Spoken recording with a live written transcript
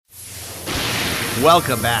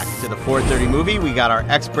Welcome back to the 430 Movie. We got our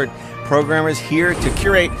expert programmers here to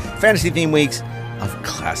curate fantasy theme weeks of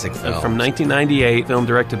classic films. From 1998, film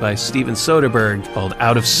directed by Steven Soderbergh called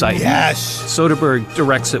Out of Sight. Yes. Soderbergh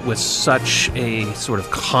directs it with such a sort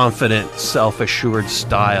of confident, self-assured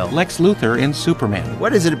style. Lex Luthor in Superman.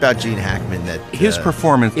 What is it about Gene Hackman that... His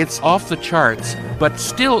performance, it's off the charts, but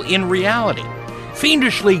still in reality.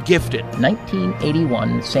 Fiendishly gifted.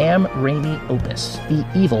 1981 Sam Raimi opus, The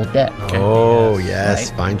Evil Dead. Oh, yes.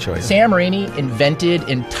 Right? Fine choice. Sam Raimi invented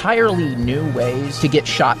entirely new ways to get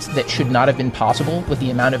shots that should not have been possible with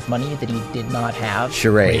the amount of money that he did not have.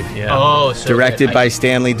 Charade. Yeah. Oh, so Directed good. by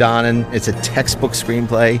Stanley Donen. It's a textbook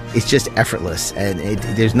screenplay. It's just effortless, and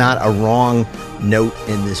there's not a wrong note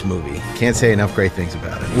in this movie. Can't say enough great things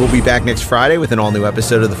about it. We'll be back next Friday with an all-new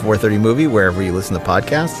episode of the 430 Movie, wherever you listen to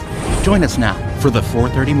podcasts. Join us now for the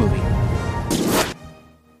 430 Movie.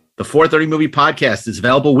 The 430 Movie Podcast is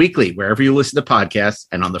available weekly wherever you listen to podcasts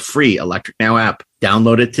and on the free Electric Now app.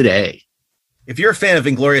 Download it today. If you're a fan of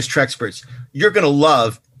Inglorious Treksperts, you're going to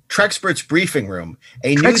love Treksperts Briefing Room,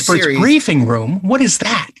 a new Treksperts series. Briefing Room? What is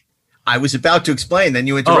that? I was about to explain, then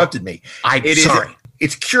you interrupted me. Sorry.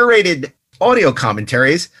 It's curated audio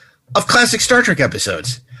commentaries of classic Star Trek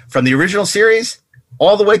episodes from the original series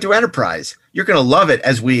all the way through Enterprise. You're going to love it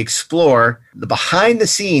as we explore the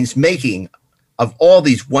behind-the-scenes making of all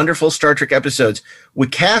these wonderful Star Trek episodes with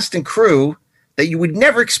cast and crew that you would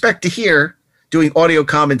never expect to hear doing audio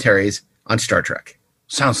commentaries on Star Trek.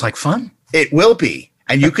 Sounds like fun. It will be.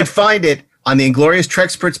 And you can find it on the Inglorious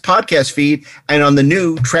Treksperts podcast feed and on the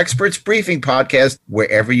new Treksperts Briefing podcast,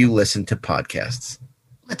 wherever you listen to podcasts.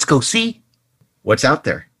 Let's go see what's out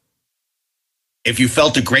there. If you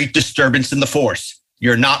felt a great disturbance in the Force,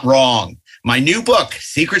 you're not wrong. My new book,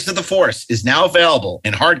 Secrets of the Force, is now available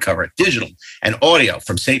in hardcover, digital, and audio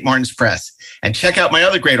from St. Martin's Press. And check out my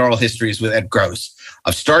other great oral histories with Ed Gross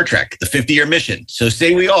of Star Trek, The 50-Year Mission, So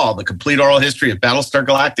Say We All, The Complete Oral History of Battlestar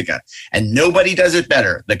Galactica, and Nobody Does It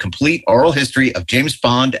Better, The Complete Oral History of James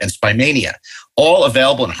Bond and Spymania. All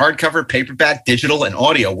available in hardcover, paperback, digital, and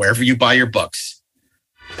audio wherever you buy your books.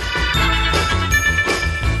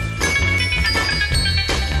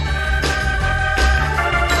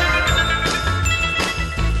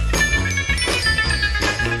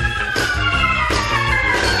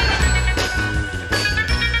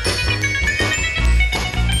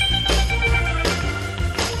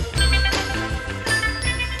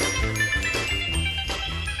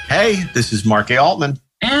 Hey, this is Mark A. Altman.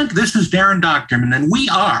 And this is Darren Doctorman, and we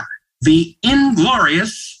are the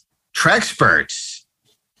Inglorious Treksperts.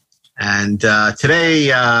 And today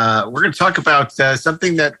we're going to talk about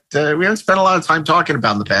something that we haven't spent a lot of time talking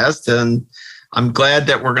about in the past. And I'm glad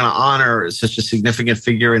that we're going to honor such a significant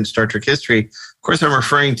figure in Star Trek history. Of course, I'm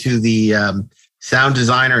referring to the sound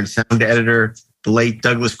designer and sound editor, the late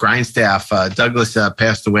Douglas Grindstaff. Douglas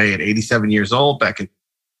passed away at 87 years old back in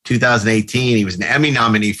 2018. He was an Emmy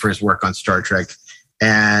nominee for his work on Star Trek.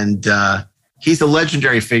 And he's a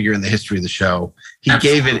legendary figure in the history of the show. He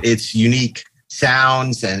gave it its unique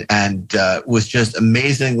sounds and was just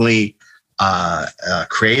amazingly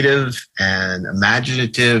creative and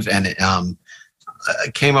imaginative, and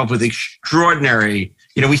came up with extraordinary,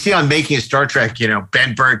 we see on Making a Star Trek,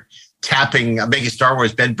 Ben Burtt tapping, Making Star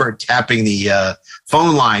Wars, Ben Burtt tapping the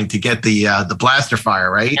phone line to get the blaster fire,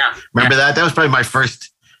 right? Yeah. Remember that? That was probably my first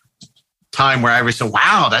time where I was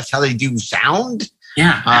wow, that's how they do sound?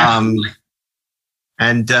 Yeah.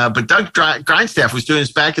 But Doug Grindstaff was doing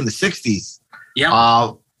this back in the 60s.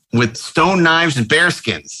 Yeah. With stone knives and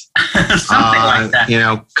bearskins. Something like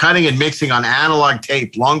that. Cutting and mixing on analog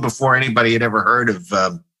tape long before anybody had ever heard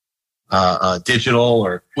of digital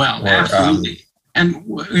or. Well, absolutely. And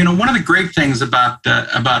one of the great things about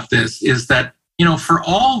this is that for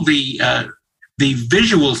all the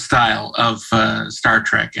visual style of Star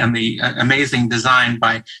Trek and the amazing design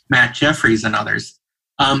by Matt Jeffries and others,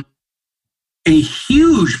 a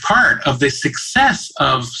huge part of the success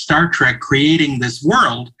of Star Trek creating this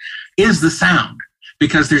world is the sound,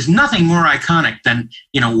 because there's nothing more iconic than,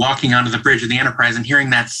 walking onto the bridge of the Enterprise and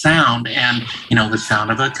hearing that sound and, the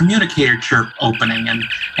sound of a communicator chirp opening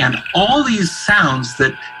and all these sounds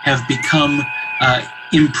that have become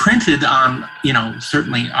imprinted on,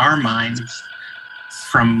 certainly our minds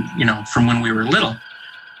from when we were little.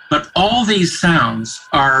 But all these sounds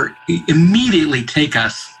immediately take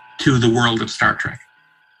us to the world of Star Trek.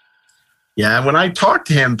 Yeah, when I talked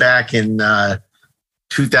to him back in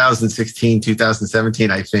 2016,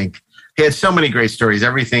 2017, I think, he had so many great stories.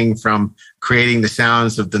 Everything from creating the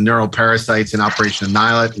sounds of the neural parasites in Operation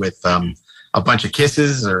Annihilate with a bunch of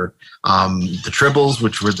kisses, or the tribbles,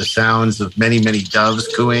 which were the sounds of many, many doves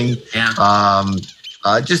cooing. Yeah.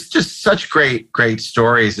 Just such great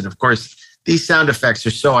stories. And of course, these sound effects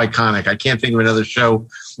are so iconic. I can't think of another show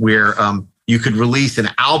where you could release an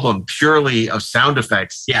album purely of sound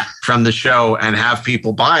effects from the show and have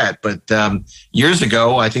people buy it. But years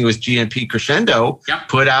ago, I think it was GMP Crescendo,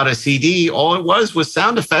 put out a CD. All it was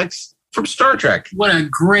sound effects from Star Trek. What a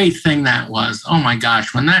great thing that was. Oh my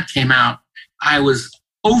gosh. When that came out, I was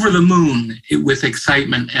over the moon with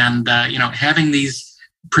excitement, and, having these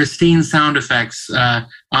pristine sound effects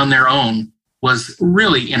on their own was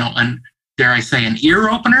really, dare I say, an ear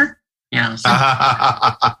opener?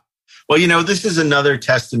 Well, this is another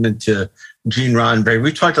testament to Gene Roddenberry.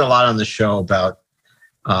 We've talked a lot on the show about,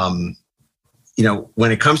 when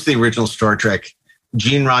it comes to the original Star Trek,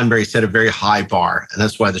 Gene Roddenberry set a very high bar, and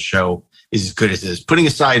that's why the show is as good as it is. Putting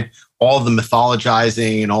aside all the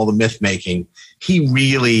mythologizing and all the myth making, he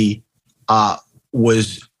really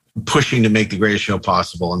was pushing to make the greatest show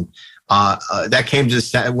possible. And that came to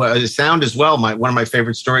sound as well. One of my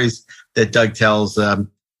favorite stories that Doug tells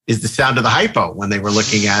is the sound of the hypo when they were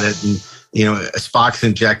looking at it, and Spock's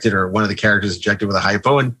injected, or one of the characters injected with a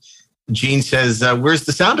hypo, and Gene says, "Where's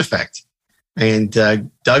the sound effect?" And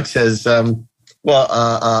Doug says, "The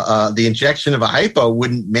injection of a hypo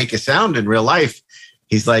wouldn't make a sound in real life."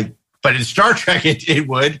 He's like, "But in Star Trek, it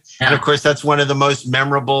would." Yeah. And of course, that's one of the most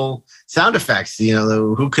memorable sound effects.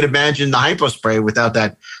 Who could imagine the hypo spray without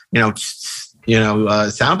that,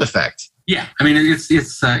 sound effect? Yeah, I mean,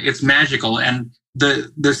 it's magical, and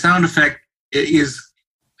the sound effect is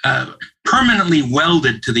permanently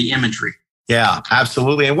welded to the imagery. Yeah,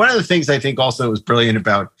 absolutely. And one of the things I think also was brilliant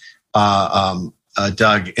about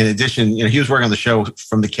Doug, in addition, he was working on the show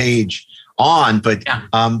from the cage on, but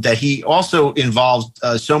that he also involved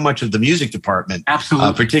so much of the music department.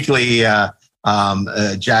 Absolutely. Particularly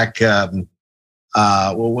Jack,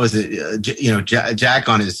 what was it? Jack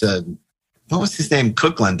on his, what was his name?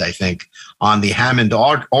 Cookland, I think, on the Hammond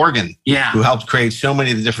organ, who helped create so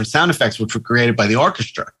many of the different sound effects, which were created by the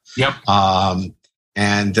orchestra. Yep.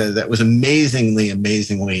 And that was amazingly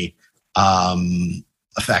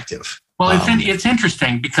effective. Well, it's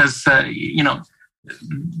interesting because,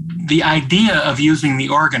 the idea of using the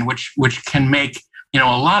organ, which can make, a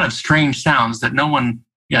lot of strange sounds that no one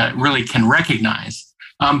really can recognize.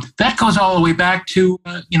 That goes all the way back to,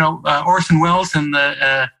 Orson Welles and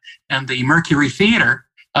the Mercury Theater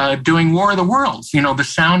doing War of the Worlds. The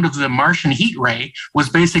sound of the Martian heat ray was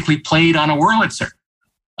basically played on a Wurlitzer.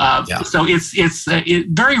 So it's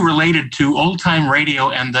very related to old time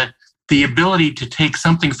radio and the ability to take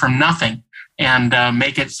something from nothing and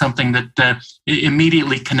make it something that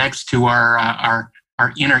immediately connects to our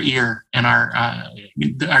inner ear and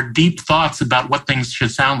our deep thoughts about what things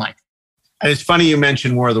should sound like. And it's funny you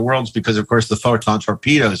mentioned War of the Worlds because, of course, the photon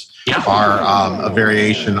torpedoes are a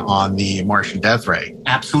variation on the Martian death ray.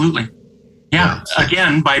 Absolutely. Yeah.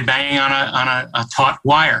 Again, by banging on a taut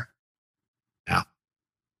wire. Yeah.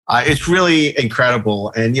 It's really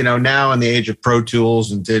incredible. And, now in the age of Pro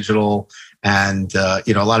Tools and digital, and, a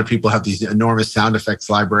lot of people have these enormous sound effects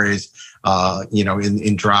libraries,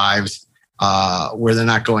 in drives where they're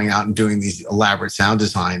not going out and doing these elaborate sound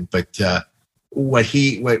design. But what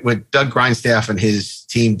Doug Grindstaff and his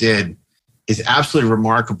team did is absolutely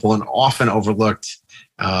remarkable and often overlooked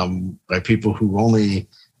by people who only,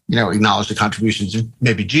 acknowledge the contributions of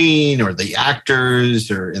maybe Gene or the actors,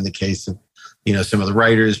 or in the case of, some of the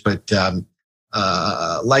writers. But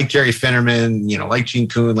like Jerry Finnerman, like Gene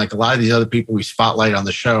Kuhn, like a lot of these other people we spotlight on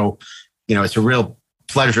the show, it's a real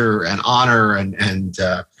pleasure and honor, and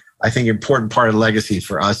I think an important part of the legacy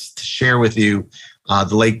for us to share with you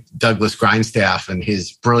the late Douglas Grindstaff and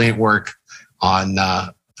his brilliant work on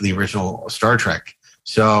the original Star Trek.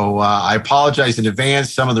 So I apologize in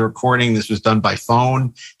advance. Some of the recording, this was done by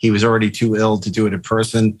phone. He was already too ill to do it in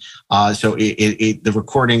person. So the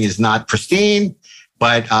recording is not pristine,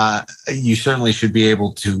 but you certainly should be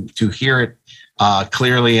able to hear it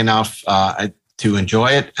clearly enough to enjoy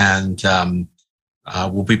it. And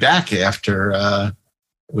we'll be back after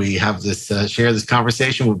we have this share this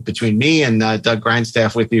conversation between me and Doug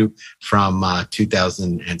Grindstaff with you from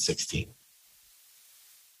 2016.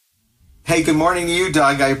 Hey, good morning to you,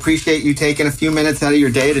 Doug. I appreciate you taking a few minutes out of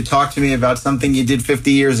your day to talk to me about something you did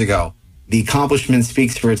 50 years ago. The accomplishment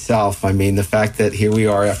speaks for itself. I mean, the fact that here we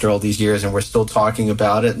are after all these years and we're still talking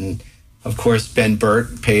about it. And of course, Ben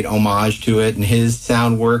Burt paid homage to it and his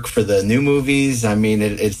sound work for the new movies. I mean,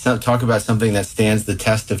 it's talk about something that stands the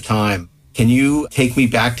test of time. Can you take me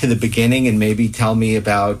back to the beginning and maybe tell me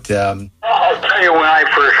about... I'll tell you when I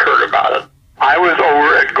first heard about it. I was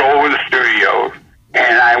over at Golden Studio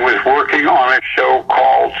and I was working on a show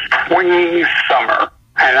called Swinging Summer.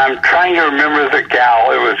 And I'm trying to remember the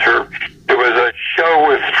gal. It was a show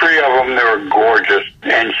with three of them. They were gorgeous,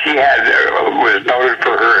 and she was noted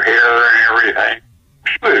for her hair and everything.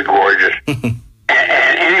 She was gorgeous.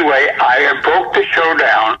 And anyway, I broke the show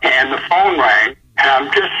down, and the phone rang, and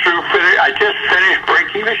I just finished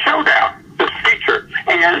breaking the show down, this feature.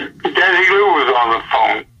 And Desi Lou was on the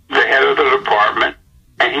phone, the head of the department,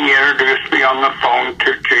 and he introduced me on the phone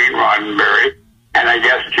to Gene Roddenberry. And I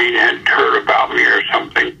guess Gene had heard about me or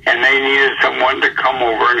something, and they needed someone to come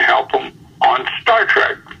over and help them on Star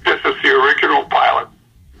Trek. This is the original pilot.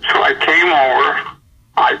 So I came over.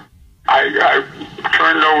 I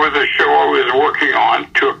turned over the show I was working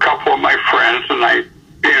on to a couple of my friends, and I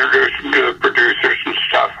introduced them to the producers and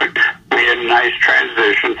stuff, and we had a nice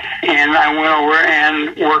transition. And I went over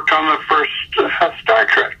and worked on the first Star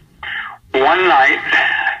Trek. One night,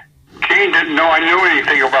 Gene didn't know I knew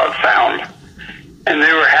anything about sound, and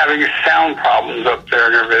they were having sound problems up there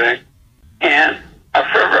and everything. And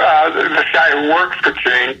this guy who worked for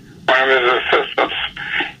Gene, one of his assistants,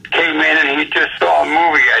 came in and he just saw a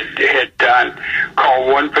movie I had done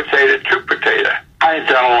called One Potato, Two Potato. I had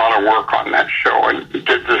done a lot of work on that show and did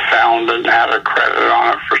the sound and had a credit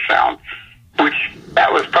on it for sound, which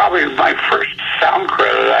that was probably my first sound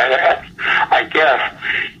credit I had, I guess.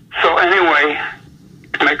 So anyway,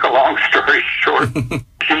 to make a long story short,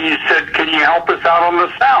 Gene said, "Can you help us out on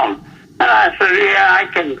the sound?" And I said, "Yeah, I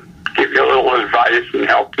can give you a little advice and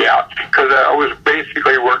help you out," because I was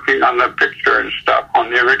basically working on the picture and stuff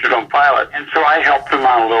on the original pilot. And so I helped him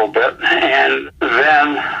out a little bit. And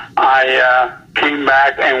then I came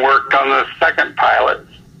back and worked on the second pilot.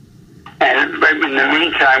 And in the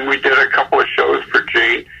meantime, we did a couple of shows for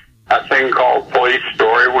Gene, a thing called Police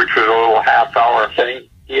Story, which was a little half-hour thing.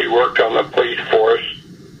 He had worked on the police force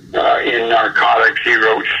in narcotics. He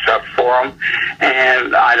wrote stuff for them.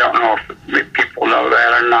 And I don't know if people know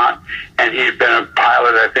that or not. And he'd been a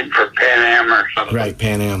pilot, I think, for Pan Am or something. Right,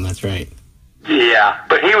 Pan Am, that's right. Yeah,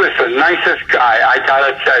 but he was the nicest guy. I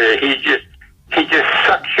gotta tell you, he just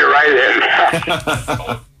sucks you right in.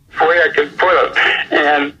 The way I could put it.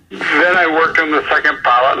 And then I worked on the second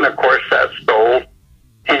pilot, and of course that sold.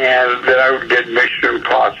 And then I did Mission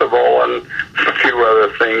Impossible and a few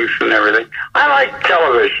other things and everything. I like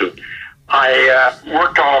television. I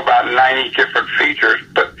worked on about 90 different features,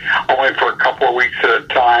 but only for a couple of weeks at a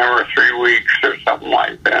time or 3 weeks or something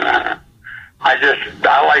like that. I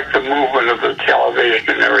like the movement of the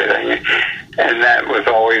television and everything, and that was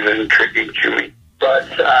always intriguing to me. But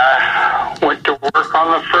went to work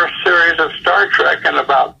on the first series of Star Trek, and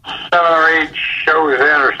about 7 or 8 shows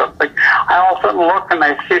in or something, I all of a sudden look and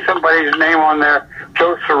I see somebody's name on there,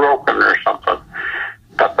 Joe Sorokin or something,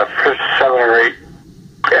 about the first 7 or 8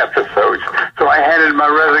 episodes. So I handed my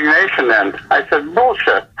resignation in. I said,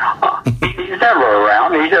 "Bullshit. He's never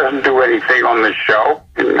around. He doesn't do anything on the show.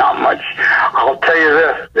 Not much." I'll tell you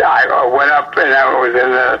this. I went up and I was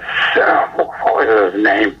in the, what was his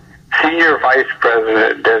name? Senior Vice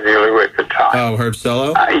President Desi Lou at the time. Oh, Herb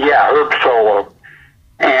Solo? Yeah, Herb Solo.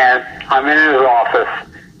 And I'm in his office.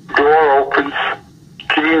 Door opens.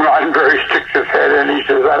 Gene Roddenberry sticks his head in. He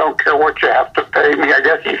says, "I don't care what you have to pay me." I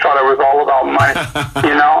guess he thought it was all about money,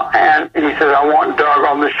 you know. And he says, "I want Doug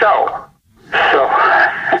on the show." So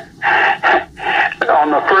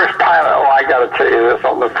on the first pilot, I got to tell you this,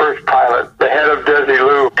 on the first pilot, the head of Desi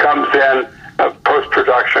Lou comes in,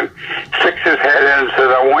 post-production, sticks his head in and says,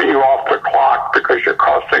 "I want you off the clock because you're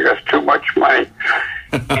costing us too much money."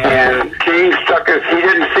 And Gene he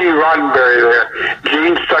didn't see Roddenberry there.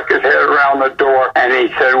 Gene stuck his head around the door and he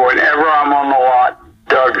said, "Whenever I'm on the lot,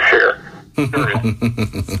 Doug's here."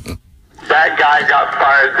 That guy got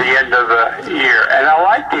fired at the end of the year, and I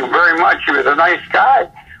liked him very much. He was a nice guy,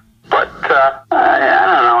 but I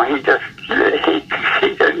don't know. He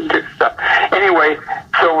didn't do stuff. Anyway,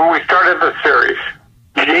 so when we started the series,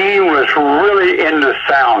 Gene was really into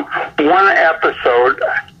sound. One episode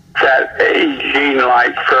that Gene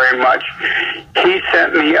liked very much, he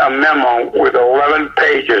sent me a memo with 11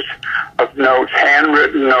 pages of notes,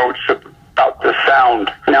 handwritten notes about the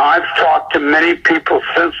sound. Now, I've talked to many people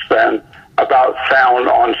since then about sound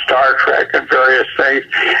on Star Trek and various things,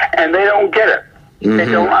 and they don't get it. Mm-hmm. They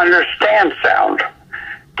don't understand sound.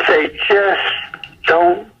 They just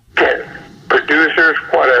don't get it. Producers,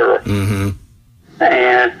 whatever. Mm-hmm.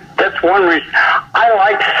 And that's one reason. I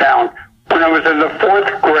like sound. When I was in the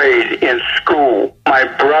 4th grade in school, my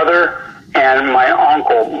brother and my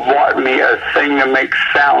uncle bought me a thing to make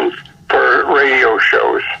sounds for radio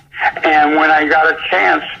shows. And when I got a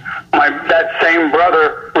chance, that same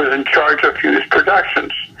brother was in charge of Hughes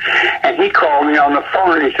Productions. And he called me on the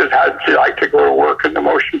phone and he says, how'd you like to go to work in the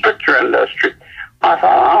motion picture industry? I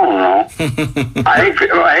thought, I don't know. I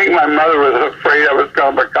think my mother was afraid I was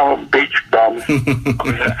going to become a beach bum.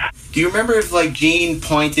 Do you remember if, like, Gene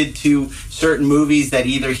pointed to certain movies that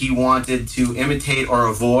either he wanted to imitate or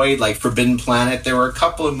avoid, like Forbidden Planet? There were a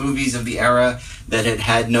couple of movies of the era that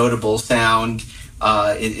had notable sound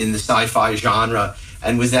in the sci-fi genre.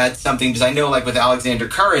 And was that something, because I know, like, with Alexander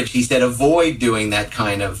Courage, he said avoid doing that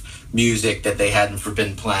kind of music that they had in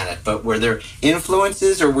Forbidden Planet. But were there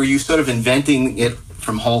influences, or were you sort of inventing it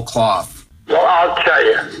from whole cloth? Well, I'll tell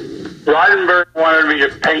you, Roddenberry wanted me to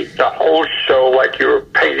paint the whole show like you were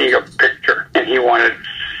painting a picture, and he wanted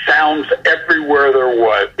sounds everywhere there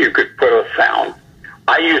was. You could put a sound.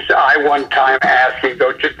 I one time asked him,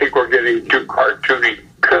 don't you think we're getting too cartoony?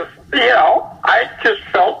 Because, I just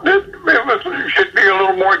felt that it should be a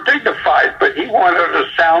little more dignified, but he wanted a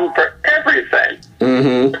sound for everything.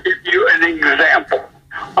 Mm-hmm. To give you an example,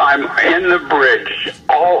 I'm in the bridge.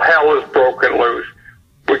 All hell is broken loose.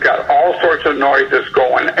 We got all sorts of noises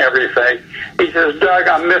going, everything. He says, Doug,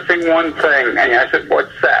 I'm missing one thing. And I said,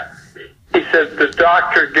 what's that? He said, the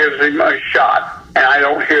doctor gives him a shot, and I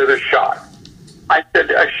don't hear the shot. I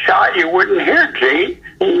said, a shot you wouldn't hear, Gene?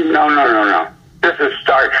 No. This is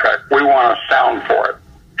Star Trek. We want a sound for it.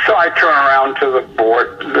 So I turn around to the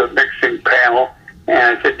board, the mixing panel,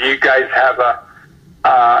 and I said, do you guys have a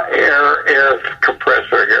air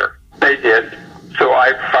compressor here? They did. So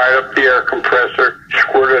I fired up the air compressor,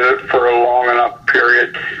 squirted it for a long enough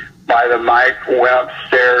period by the mic, went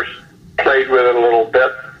upstairs, played with it a little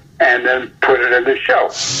bit, and then put it in the show.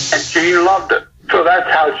 And Gene loved it. So that's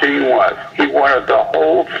how Gene was. He wanted the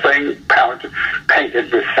whole thing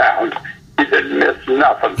painted with sound. He didn't miss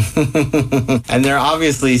nothing. And there are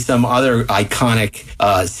obviously some other iconic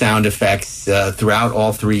sound effects throughout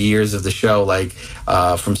all 3 years of the show, like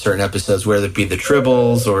from certain episodes, whether it be the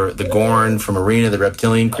Tribbles or the Gorn from Arena, the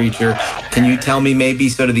reptilian creature. Can you tell me maybe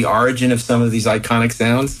sort of the origin of some of these iconic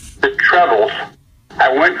sounds? The Tribbles,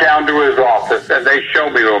 I went down to his office and they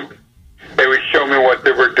showed me them. They would show me what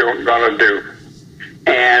they were going to do.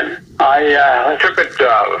 And I took a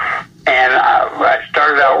dove, and I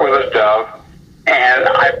started out with a dove, and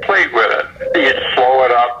I played with it. You'd slow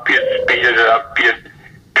it up, you'd speed it up, you'd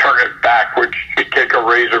turn it backwards, you'd take a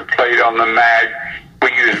razor blade on the mag.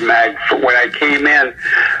 We used mag. When I came in,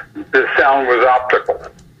 the sound was optical.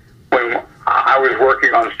 When I was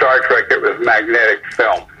working on Star Trek, it was magnetic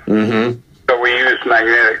film. Mm-hmm. So we used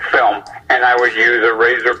magnetic film, and I would use a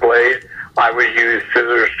razor blade. I would use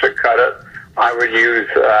scissors to cut it. I would use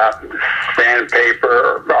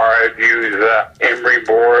sandpaper, or I'd use emery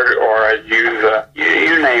board, or I'd use,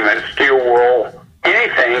 you name it, steel wool,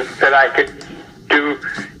 anything that I could do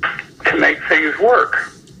to make things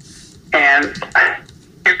work. And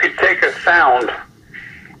you could take a sound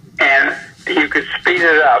and you could speed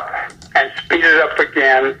it up and speed it up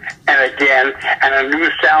again and again, and a new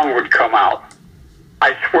sound would come out.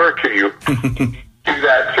 I swear to you, do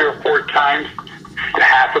that 3 or 4 times,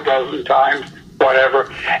 half a dozen times,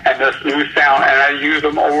 whatever, and this new sound, and I use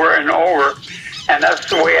them over and over, and that's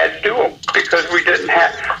the way I do them, because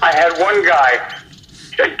I had one guy,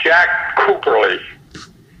 Jack Cooperly,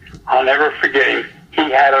 I'll never forget him. He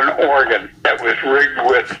had an organ that was rigged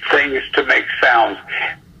with things to make sounds.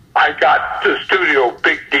 I got the studio,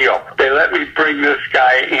 big deal. They let me bring this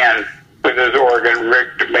guy in with his organ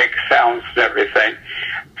rigged to make sounds and everything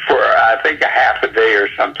for, I think, a half a day or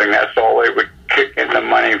something. That's all they would kick in the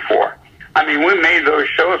money for. I mean, we made those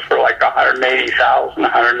shows for like $180,000,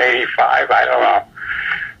 $185,000, I don't know.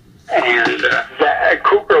 And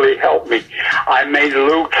Cooperly helped me. I made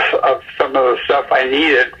loops of some of the stuff I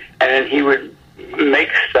needed, and then he would make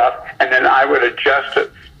stuff, and then I would adjust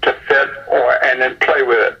it to fit, and then play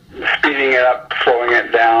with it, speeding it up, slowing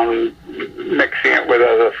it down, mixing it with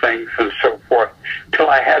other things, and so forth, till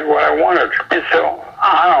I had what I wanted. And so,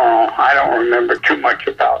 I don't know. I don't remember too much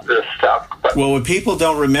about this stuff. But well, what people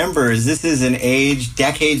don't remember is this is an age,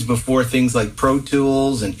 decades before things like Pro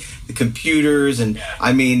Tools and the computers, and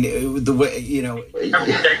I mean, the way, They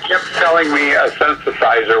kept telling me a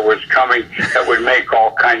synthesizer was coming that would make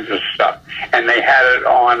all kinds of stuff, and they had it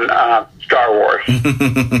on Star Wars.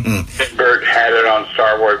 Bert had it on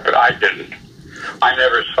Star Wars, but I didn't. I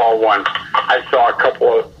never saw one. I saw a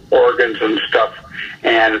couple of organs and stuff,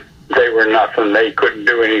 and they were nothing. They couldn't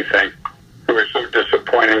do anything. It was so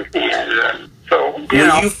disappointing. And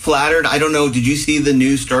Were you flattered? I don't know. Did you see the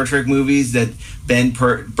new Star Trek movies that Ben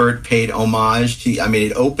Burt paid homage to? I mean,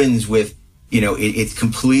 it opens with it's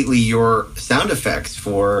completely your sound effects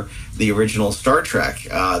for the original Star Trek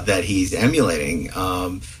that he's emulating.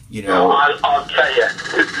 I'll tell you,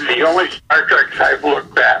 the only Star Treks I've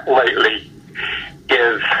looked at lately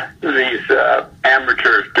is these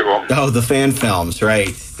amateurs do them. Oh, the fan films,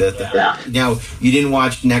 right? Now, you didn't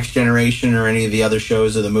watch Next Generation or any of the other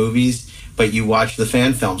shows or the movies, but you watched the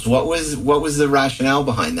fan films. What was the rationale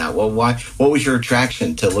behind that? What was your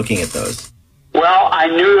attraction to looking at those? Well, I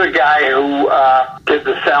knew the guy who did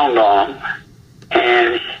the sound on them,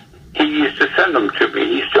 and he used to send them to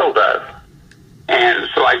me. He still does. And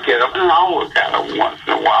so I get them, and I'll look at them once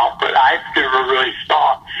in a while, but I've never really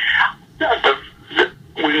saw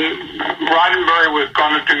when Roddenberry was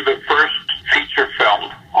going to do the first feature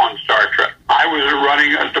film on Star Trek. I was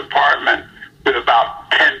running a department with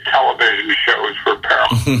about 10 television shows for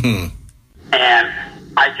Paramount. And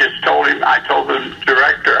I told the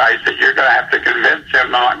director, I said, you're going to have to convince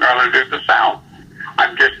him I'm not going to do the sound.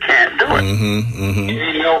 I just can't do it.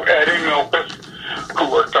 Eddie Milkus, who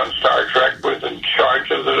worked on Star Trek, was in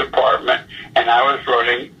charge of the department, and I was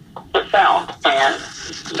running the sound. And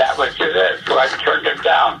that was it. So I turned him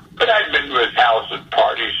down. But I'd been to his house at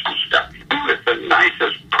parties and stuff. He was the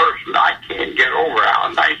nicest person. I can't get over how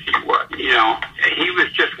nice he was. He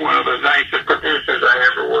was just one of the nicest producers I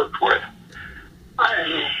ever worked with.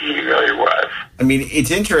 He really was. I mean,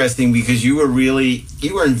 it's interesting because you were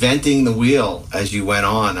inventing the wheel as you went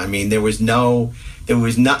on. I mean, there was nothing to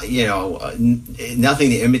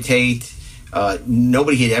imitate.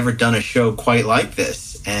 Nobody had ever done a show quite like this.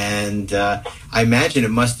 And I imagine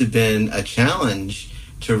it must have been a challenge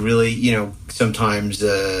to really, sometimes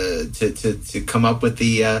to come up with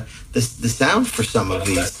the sound for some of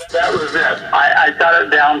these. That was it. I got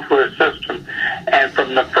it down to a system, and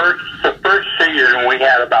from the first season we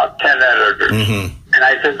had about 10 editors, and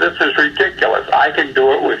I said, "This is ridiculous. I can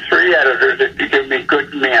do it with 3 editors if you give me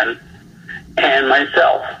good men and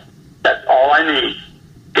myself. That's all I need.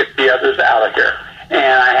 Get the others out of here."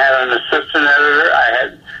 And I had an assistant editor. I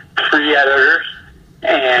had 3 editors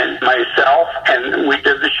and myself, and we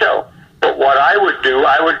did the show. But what I would do,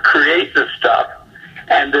 I would create the stuff,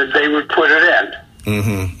 and then they would put it in.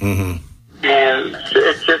 And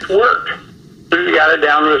it just worked. We got it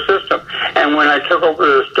down to a system. And when I took over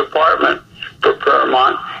this department for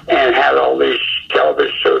Paramount and had all these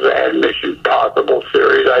television shows, I had Mission Possible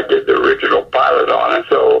series. I did the original pilot on it,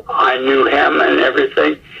 so I knew him and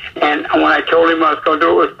everything. And when I told him I was going to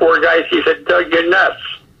do it with 4 guys, he said, "Doug, you're nuts."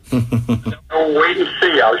 Wait and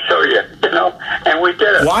see, I'll show you, and we did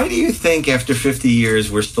it. Why do you think after 50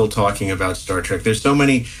 years we're still talking about Star Trek? There's so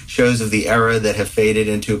many shows of the era that have faded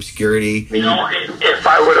into obscurity. If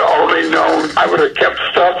I would have only known, I would have kept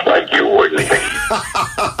stuff like you wouldn't think.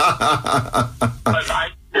 But I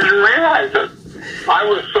didn't realize it. I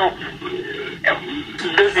was so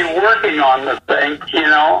busy working on the thing,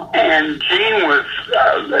 and Gene was...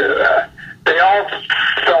 they all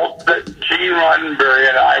felt that Gene Roddenberry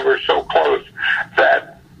and I were so close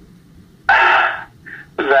that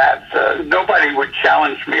nobody would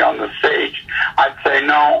challenge me on the stage. I'd say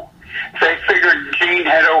no. They figured Gene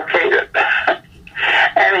had okayed it.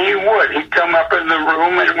 And he would. He'd come up in the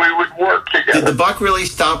room and we would work together. Did the buck really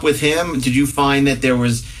stop with him? Did you find that there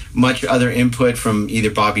was much other input from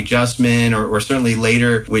either Bobby Justman or certainly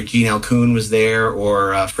later with Gene L. Kuhn was there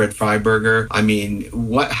or Fred Freiberger? I mean,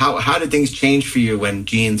 how did things change for you when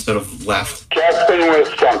Gene sort of left? Justman was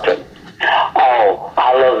something. Oh,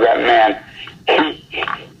 I love that man.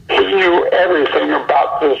 He knew everything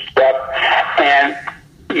about this stuff. And,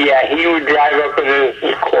 he would drive up in his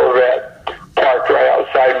Corvette parked right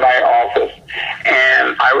outside my office.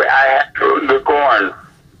 And I had the Gorn,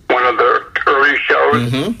 one of the early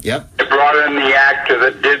shows. Yep. I brought in the actor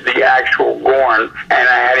that did the actual Gorn, and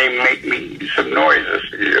I had him make me some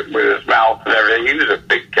noises with his mouth and everything. He was a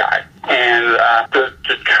big guy. And the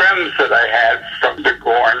trims that I had from the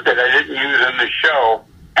Gorn that I didn't use in the show,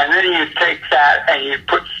 and then you'd take that and you'd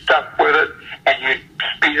put stuff with it, and you'd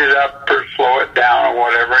speed it up or slow it down or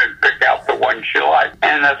whatever, and pick out the ones you like.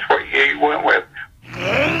 And that's what you went with.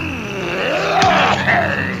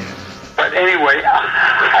 But anyway,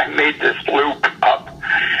 I made this loop up,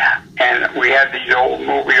 and we had these old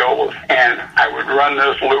moviolas, and I would run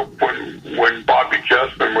this loop when Bobby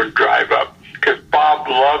Justman would drive up, because Bob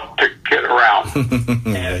loved to get around.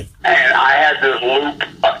 And I had this loop,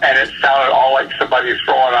 and it sounded all like somebody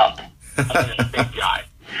throwing up. This big guy.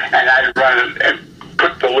 And I'd run it and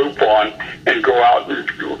put the loop on and go out and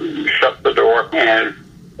shut the door. And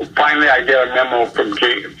finally I get a memo from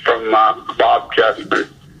Bob Justman.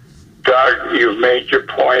 "Doug, you've made your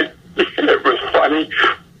point. It was funny.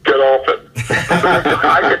 Get off it."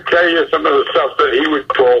 I could tell you some of the stuff that he would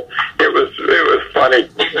pull. It was funny.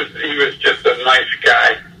 He was just a nice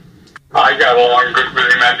guy. I got along good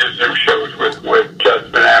with him. I did some shows with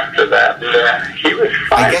Justin after that. And, he was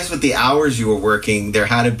fine. I guess with the hours you were working, there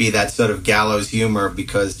had to be that sort of gallows humor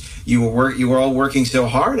because you were all working so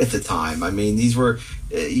hard at the time. I mean, these were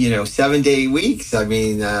 7-day weeks. I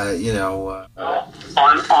mean, on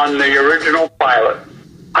the original pilot,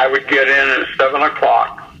 I would get in at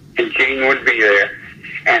 7:00, and Gene would be there,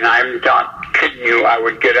 and I'm not kidding you, I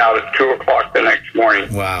would get out at 2:00 the next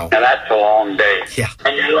morning. Wow. Now that's a long day. Yeah.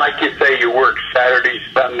 And like you say, you work Saturdays,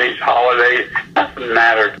 Sundays, holidays, nothing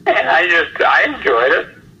mattered. And I enjoyed it.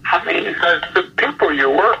 I mean, because the people you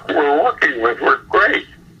were working with were great.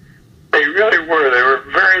 They really were. They were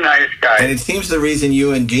very nice guys. And it seems the reason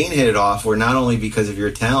you and Gene hit it off were not only because of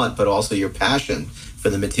your talent, but also your passion for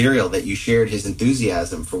the material, that you shared his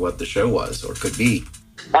enthusiasm for what the show was or could be.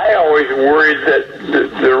 I always worried that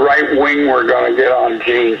the right wing were going to get on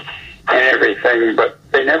Gene and everything, but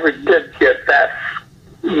they never did get that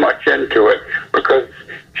much into it because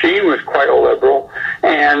Gene was quite a liberal,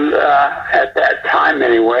 and at that time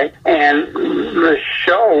anyway, and the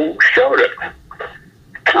show showed it.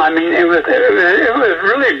 I mean, it was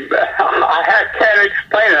really, I can't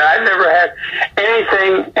explain it. I never had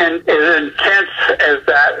anything as intense as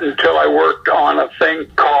that until I worked on a thing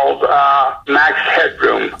called Max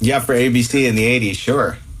Headroom. Yeah, for ABC in the 80s,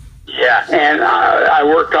 sure. Yeah, and I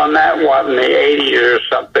worked on that in the 80s or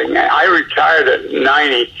something. I retired at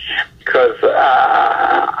 90 because,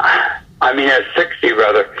 at 60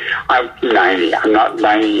 rather. I'm 90. I'm not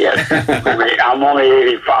 90 yet. I'm only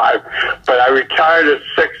 85. But I retired at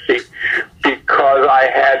 60 because I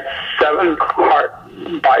had 7 heart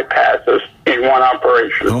bypasses in one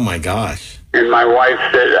operation. Oh, my gosh. And my wife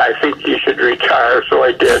said, I think you should retire, so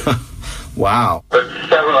I did. Wow. But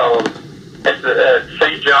 7 of them at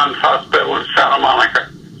St. John's Hospital in Santa Monica.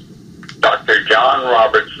 Dr. John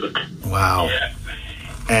Robertson. Wow. Yeah.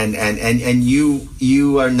 And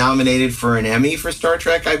you are nominated for an Emmy for Star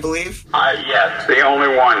Trek, I believe? Yes, the only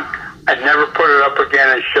one. I never put it up again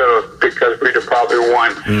and should have because we'd have probably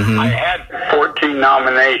won. Mm-hmm. I had 14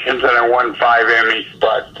 nominations and I won 5 Emmys,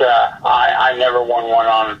 but I never won one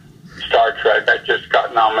on Star Trek. I just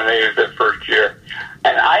got nominated the first year.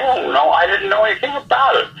 And I don't know. I didn't know anything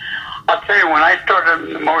about it. I'll tell you, when I started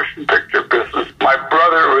in the motion picture business, my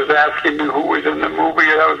brother was asking me who was in the movie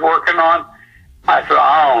that I was working on. I said,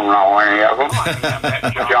 I don't know any of them. I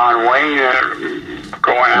met John Wayne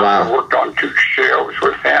going out and worked on 2 shows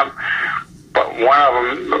with him. But one of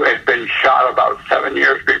them had been shot about 7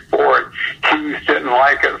 years before, and Hughes didn't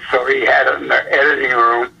like it, so he had it in the editing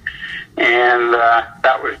room, and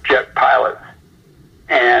that was Jet Pilot.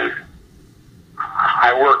 And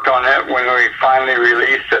I worked on it when we finally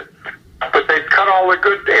released it. But they cut all the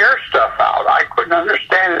good air stuff out. I couldn't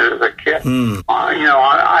understand it as a kid.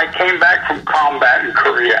 I came back from combat in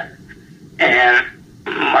Korea, and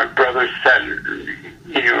my brother said,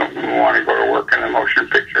 you want to go to work in the motion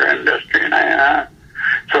picture industry? And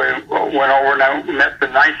so I went over and I met the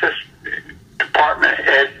nicest department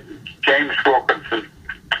head, James Wilkinson,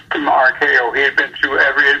 from RKO. He had been through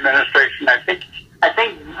every administration. I think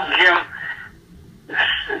Jim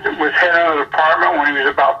was head of the department when he was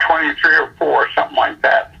about 23 or 4, something like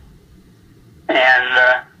that.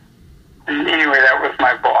 And anyway, that was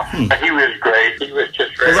my boss. He was great. He was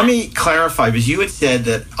just great. Well, let me clarify, because you had said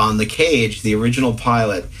that on The Cage, the original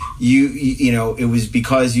pilot, you know, it was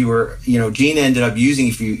because you were, Gene ended up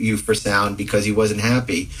using you for sound because he wasn't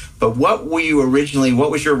happy. But what was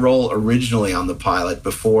your role originally on the pilot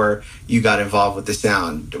before you got involved with the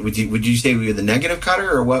sound? Would you say you were the negative cutter,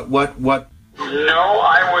 or what? No,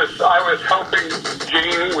 I was helping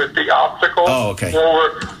Gene with the optical. Oh, okay.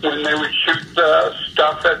 Or when they would shoot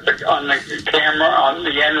stuff on the camera on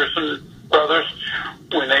the Anderson brothers,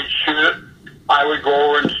 when they'd shoot it, I would go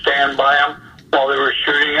over and stand by them while they were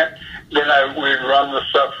shooting it. Then we'd run the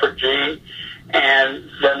stuff for Gene, and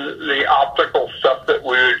then the optical stuff that we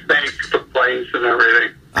would make, the planes and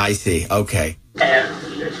everything. I see. Okay. And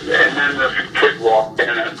then the kid walked in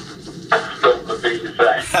and spilled the beans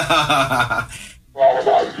thing. All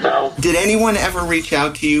about sound. Did anyone ever reach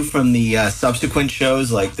out to you from the subsequent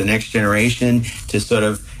shows, like The Next Generation, to sort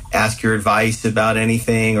of ask your advice about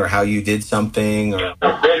anything or how you did something? Or?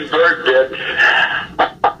 Ben Burtt did.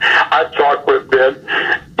 I talked with Ben.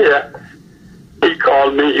 Yeah. He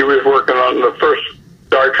called me. He was working on the first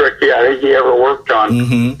Star Trek I think he ever worked on.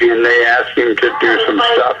 And they asked him to do some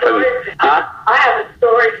stuff. And I have a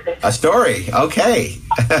story. A story, okay.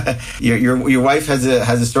 your wife has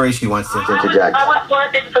a story she wants to interject. I was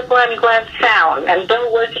working for Glenn Sound, and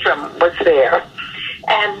Bill Woodstrom was there.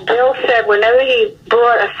 And Bill said whenever he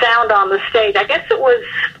brought a sound on the stage, I guess it was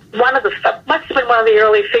must have been one of the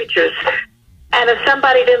early features. And if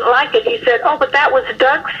somebody didn't like it, he said, "Oh, but that was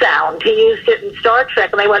Doug's sound. He used it in Star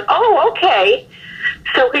Trek." And they went, "Oh, okay."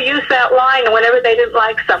 So he used that line whenever they didn't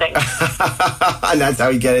like something. And that's how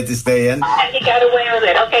he got it to stay in? And he got away with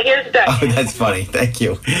it. Okay, here's Doug. Oh, that's funny. Thank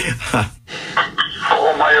you.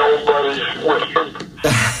 All my old buddies whispered.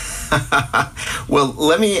 Well,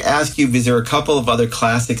 let me ask you, because there are a couple of other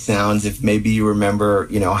classic sounds, if maybe you remember,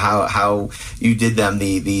 how you did them.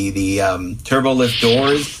 The turbo lift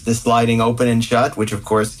doors, the sliding open and shut, which of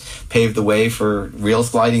course paved the way for real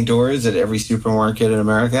sliding doors at every supermarket in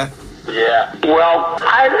America. Yeah. Well,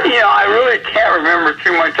 I really can't remember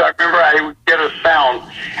too much. I remember I would get a sound,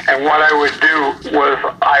 and what I would do was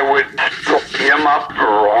I would pick them up,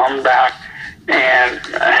 roll them back, and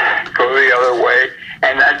go the other way,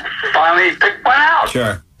 and I'd finally pick one out.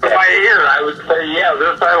 Sure. My ear, I would say, yeah,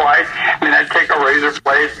 this I like, and I'd take a razor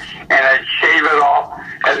blade and I'd shave it off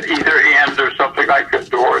at either end or something like the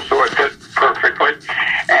door so it fit perfectly.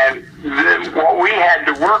 And then what we had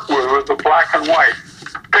to work with was a black and white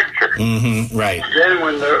picture. Right. Then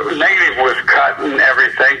when the negative was cut and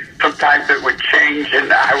everything, sometimes it would change,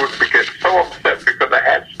 and I would get so upset because I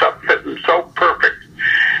had stuff fitting so perfect.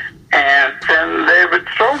 And then they would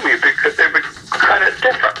throw me because they would cut it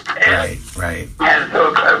different. Right. And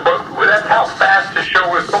so but that's how fast the show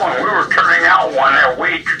was going. We were turning out one a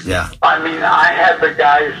week. Yeah. I mean, I had the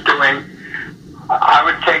guys I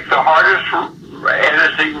would take the hardest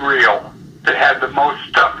editing reel that had the most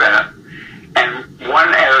stuff in it, and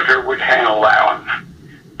one editor would handle that one.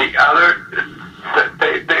 The other,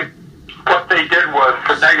 what they did was,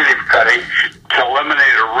 for negative cutting, to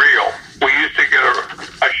eliminate a reel, we used to get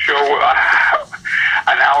a show,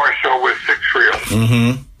 an hour show with 6 reels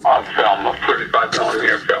on film, a 35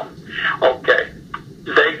 millimeter film. Okay.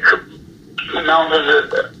 They mounted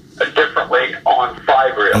it differently on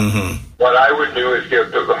 5 reels. What I would do is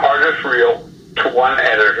give the hardest reel to one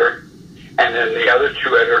editor, and then the other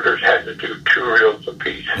 2 editors had to do 2 reels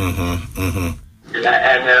apiece. And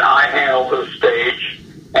then I handled the stage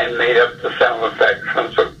and made up the sound effects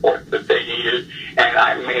and so forth that they needed. And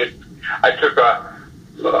I took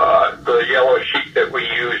the yellow sheet that we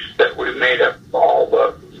used, that we made up all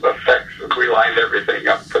the effects, we lined everything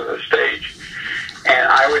up for the stage. And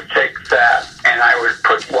I would take that and I would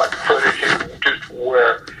put what footage in, just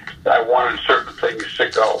where I wanted certain things to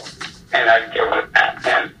go. And I'd give it that,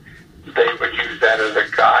 and they would use that as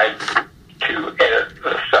a guide to edit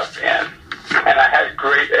the stuff in. And I had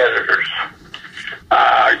great editors.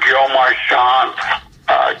 Gil Marchand,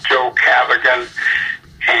 Joe Cavigan,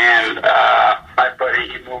 and my buddy,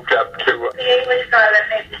 he moved up to... The English guy that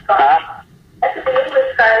made the sausage. That's the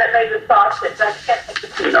English guy that made the sausage. I can't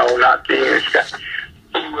think of No, not the English guy.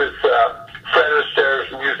 He was Fred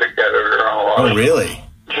Astaire's music editor on a lot. Oh, really?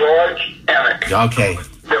 George Emick. Okay.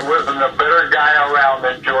 There wasn't a better guy around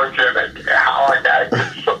than George Emick. How I got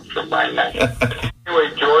it slipped from my neck.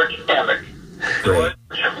 Anyway, George Emick. Great.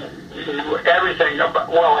 Everything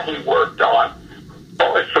about, he worked on,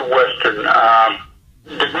 it's a Western,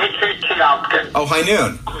 Dmitry Tiomkin. Oh, High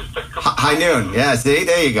Noon. High Noon. Yeah, see,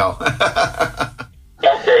 there you go.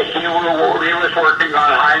 Okay, he was working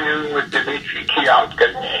on High Noon with Dmitry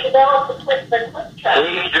Tiomkin. He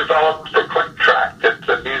developed the click track that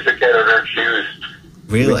the music editors used.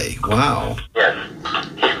 Really? Wow. Yes.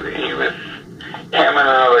 He was, him and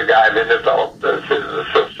another guy, they developed the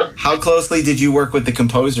system. How closely did you work with the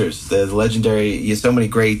composers, the legendary, you have so many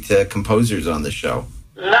great composers on the show?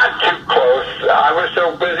 Not too close. I was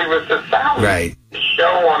so busy with the sound. Right.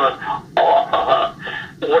 Show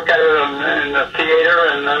look at it in the theater,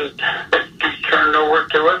 and then it be turned over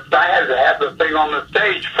to us. I had to have the thing on the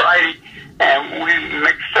stage Friday, and we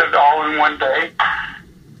mixed it all in one day.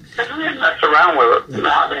 Because we didn't mess around with it.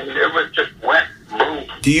 I mean, it was just went boom.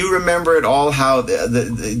 Do you remember at all how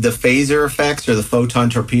the phaser effects or the photon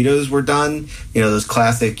torpedoes were done? You know, those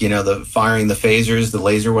classic, the firing the phasers, the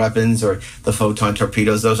laser weapons, or the photon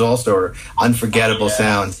torpedoes. Those also are unforgettable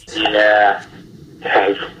sounds. Yeah.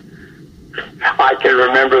 I can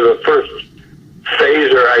remember the first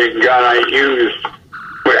phaser gun I used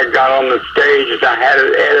when I got on the stage, and I had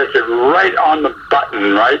it edited right on the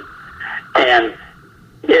button, right? And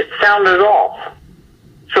it sounded off.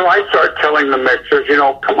 So I start telling the mixers,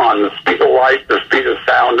 come on, the speed of light, the speed of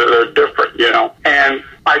sound are different, And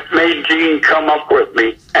I made Gene come up with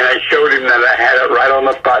me, and I showed him that I had it right on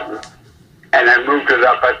the button. And I moved it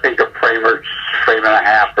up, I think, a frame and a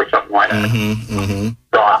half or something like that.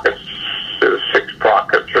 Sprockets, it was 6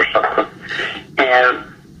 sprockets or something. And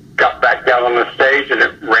got back down on the stage, and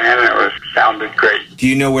it ran, and it sounded great. Do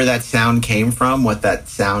you know where that sound came from, what that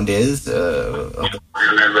sound is? I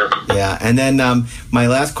remember. Yeah, and then my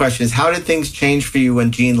last question is, how did things change for you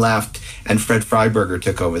when Gene left and Fred Freiberger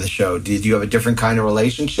took over the show? Did you have a different kind of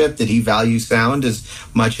relationship? Did he value sound as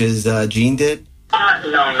much as Gene did?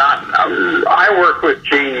 No, not. I worked with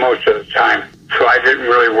Gene most of the time, so I didn't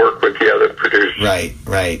really work with the other producers.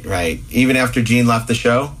 Right. Even after Gene left the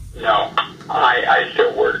show? No, I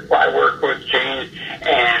still work. I worked with Gene,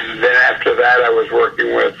 and then after that, I was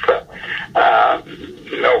working with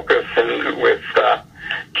Milkus and with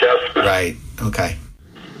Justman. Right. Okay.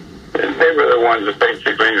 And they were the ones that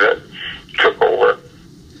basically that took over.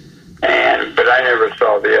 But I never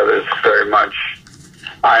saw the others very much.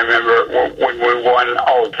 I remember when we won,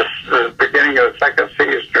 the beginning of the second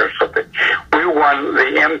season or something, we won the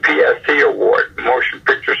MPSC award, Motion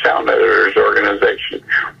Picture Sound Editors Organization.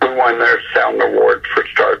 We won their sound award for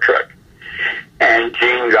Star Trek. And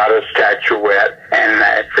Gene got a statuette, and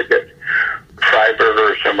I forget,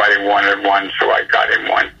 Freiberger or somebody wanted one, so I got him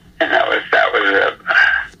one. And that was it.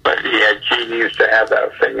 But yeah, Gene used to have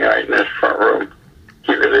that thing right in his front room.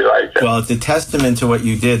 He really liked it. Well, it's a testament to what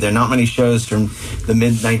you did. There are not many shows from the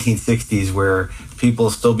mid-1960s where people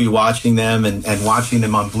still be watching them and watching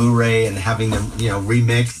them on Blu-ray and having them,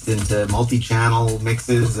 remixed into multi-channel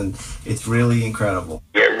mixes, and it's really incredible.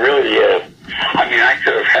 It really is. I mean, I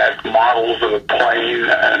could have had models of the plane,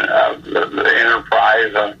 the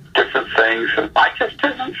Enterprise, different things, and I just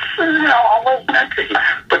didn't, I wasn't interested.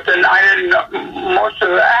 But then I didn't know, most of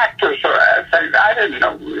the actors, I didn't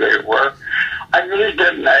know who they were. I really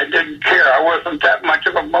didn't. I didn't care. I wasn't that much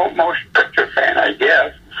of a motion picture fan, I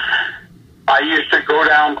guess. I used to go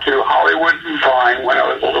down to Hollywood and Vine when I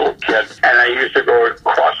was a little kid, and I used to go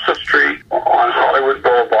across the street on Hollywood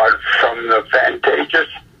Boulevard from the Fantages,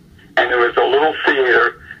 and there was a little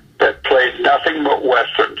theater that played nothing but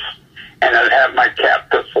westerns, and I'd have my cat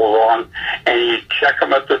pistols on, and you'd check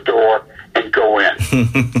them at the door and go in.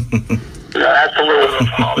 That's a little bit of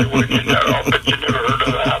Hollywood, but you never heard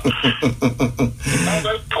of that.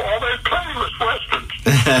 All they played was westerns.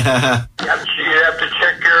 You'd have to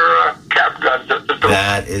check your cap guns at the door.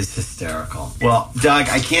 That is hysterical. Well, Doug,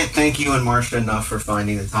 I can't thank you and Marcia enough for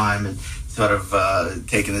finding the time and sort of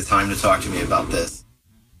taking the time to talk to me about this.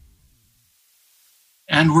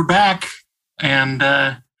 And we're back, and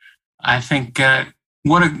I think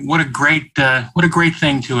what a great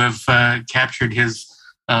thing to have captured his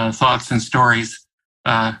thoughts and stories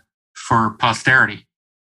for posterity.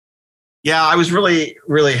 Yeah, I was really,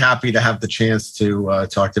 really happy to have the chance to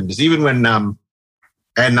talk to him, because even when Ed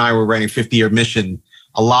and I were writing 50-Year Mission,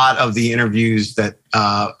 a lot of the interviews that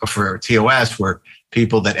for TOS were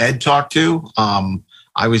people that Ed talked to.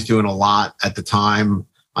 I was doing a lot at the time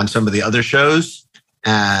on some of the other shows,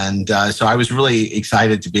 and so I was really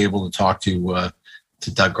excited to be able to talk to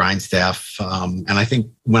Doug Grindstaff. And I think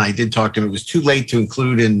when I did talk to him, it was too late to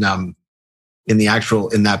include in that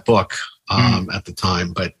book at the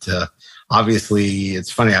time. But obviously,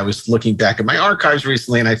 it's funny. I was looking back at my archives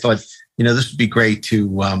recently, and I thought, this would be great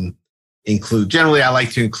to include. Generally, I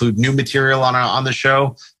like to include new material on the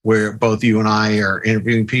show where both you and I are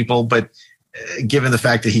interviewing people. But given the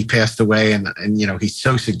fact that he passed away, and he's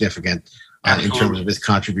so significant in terms of his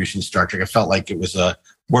contribution to Star Trek, I felt like it was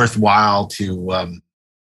worthwhile to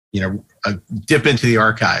dip into the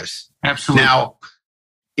archives. Absolutely. Now,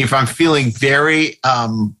 if I'm feeling very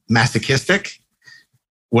masochistic,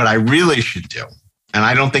 what I really should do, and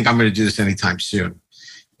I don't think I'm going to do this anytime soon,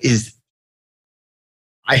 is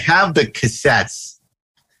I have the cassettes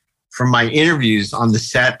from my interviews on the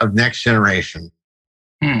set of Next Generation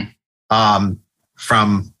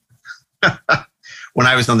from when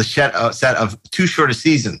I was on the set of Too Short a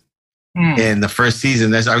Season. In the first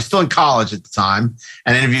season, I was still in college at the time,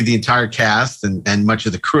 and interviewed the entire cast and much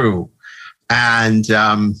of the crew. And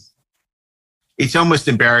it's almost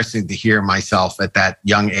embarrassing to hear myself at that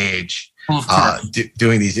young age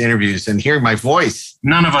doing these interviews and hearing my voice.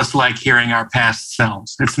 None of us like hearing our past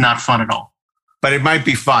selves. It's not fun at all. But it might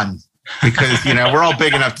be fun because, we're all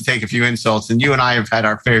big enough to take a few insults, and you and I have had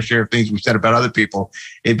our fair share of things we've said about other people.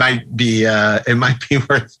 It might be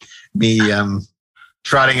worth me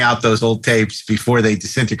trotting out those old tapes before they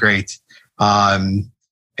disintegrate, and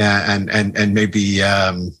maybe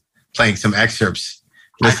playing some excerpts.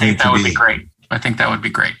 I think that would be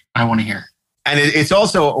great. I want to hear. And it's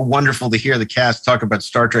also wonderful to hear the cast talk about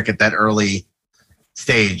Star Trek at that early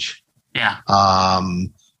stage. Yeah.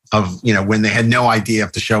 Of, you know, when they had no idea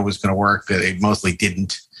if the show was going to work, they mostly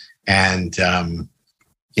didn't. And,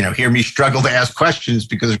 you know, hear me struggle to ask questions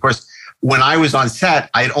because, of course, when I was on set,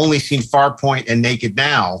 I had only seen Farpoint and Naked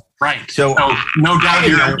Now. Right. So no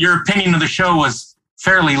doubt your opinion of the show was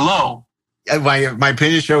fairly low. My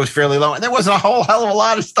opinion of the show was fairly low. And there wasn't a whole hell of a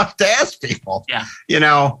lot of stuff to ask people. Yeah. You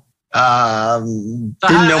know,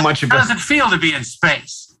 didn't know much about. How does it feel to be in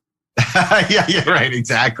space? yeah, right.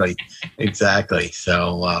 Exactly.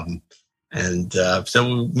 So,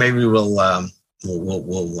 so maybe we'll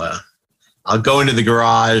I'll go into the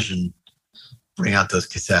garage and bring out those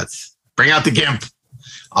cassettes, bring out the GIMP.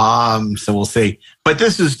 So we'll see, but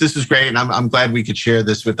this is great. And I'm glad we could share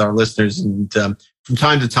this with our listeners. And, from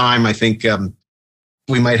time to time, I think,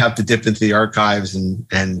 we might have to dip into the archives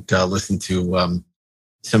and listen to,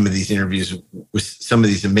 some of these interviews with some of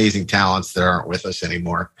these amazing talents that aren't with us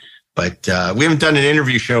anymore. But we haven't done an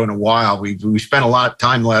interview show in a while. We spent a lot of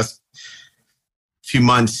time the last few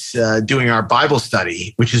months doing our Bible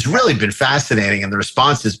study, which has really been fascinating, and the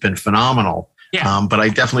response has been phenomenal. Yeah. But I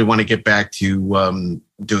definitely want to get back to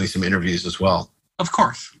doing some interviews as well. Of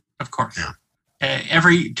course. Yeah.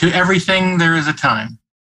 To everything there is a time.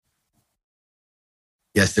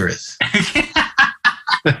 Yes, there is.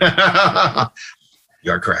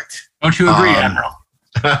 You are correct. Don't you agree, Admiral?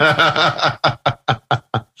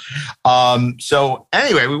 So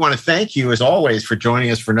anyway, we want to thank you as always for joining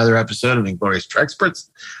us for another episode of Inglorious Trexperts.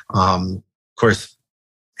 Of course,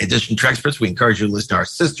 in addition to Trexperts, we encourage you to listen to our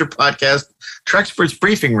sister podcast, Trexperts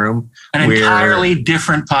Briefing Room. An entirely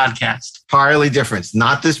different podcast. Entirely different. It's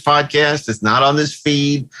not this podcast. It's not on this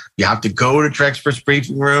feed. You have to go to Trexperts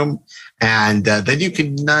Briefing Room, and then you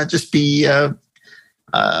can just be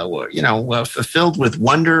fulfilled with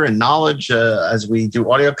wonder and knowledge as we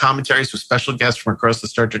do audio commentaries with special guests from across the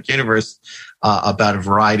Star Trek universe about a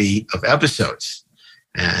variety of episodes.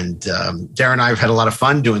 And Darren and I have had a lot of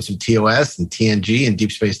fun doing some TOS and TNG and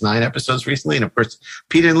Deep Space Nine episodes recently. And of course,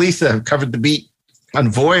 Peter and Lisa have covered the beat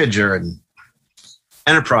on Voyager and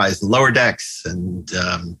Enterprise and Lower Decks, and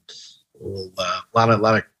a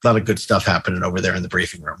lot of good stuff happening over there in the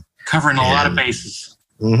briefing room. Covering a lot of bases.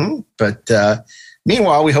 Mm-hmm. But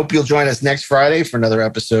meanwhile, we hope you'll join us next Friday for another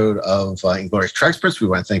episode of Inglorious Trexperts. We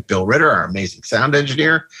want to thank Bill Ritter, our amazing sound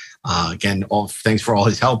engineer. Again, thanks for all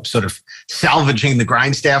his help sort of salvaging the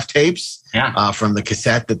GRINDSTAFF tapes from the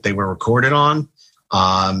cassette that they were recorded on.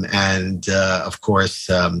 And of course,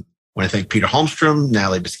 want to thank Peter Holmstrom,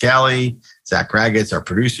 Natalie Biscali, Zach Raggett, our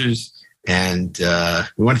producers. And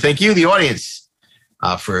we want to thank you, the audience,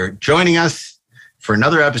 for joining us for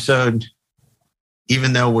another episode,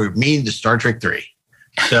 even though we're mean to Star Trek 3.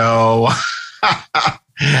 So,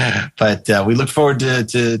 but we look forward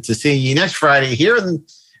to seeing you next Friday here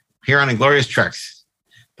on Inglorious Treks.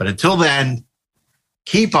 But until then,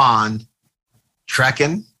 keep on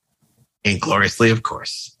trekking ingloriously, of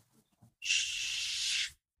course.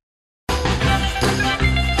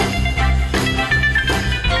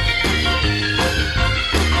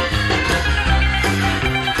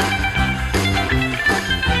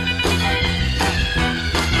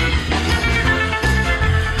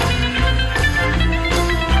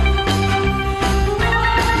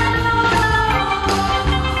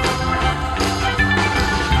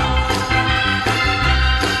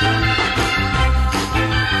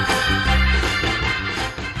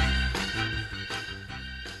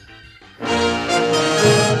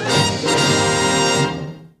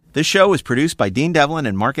 This show is produced by Dean Devlin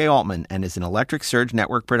and Mark A. Altman and is an Electric Surge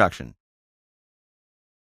Network production.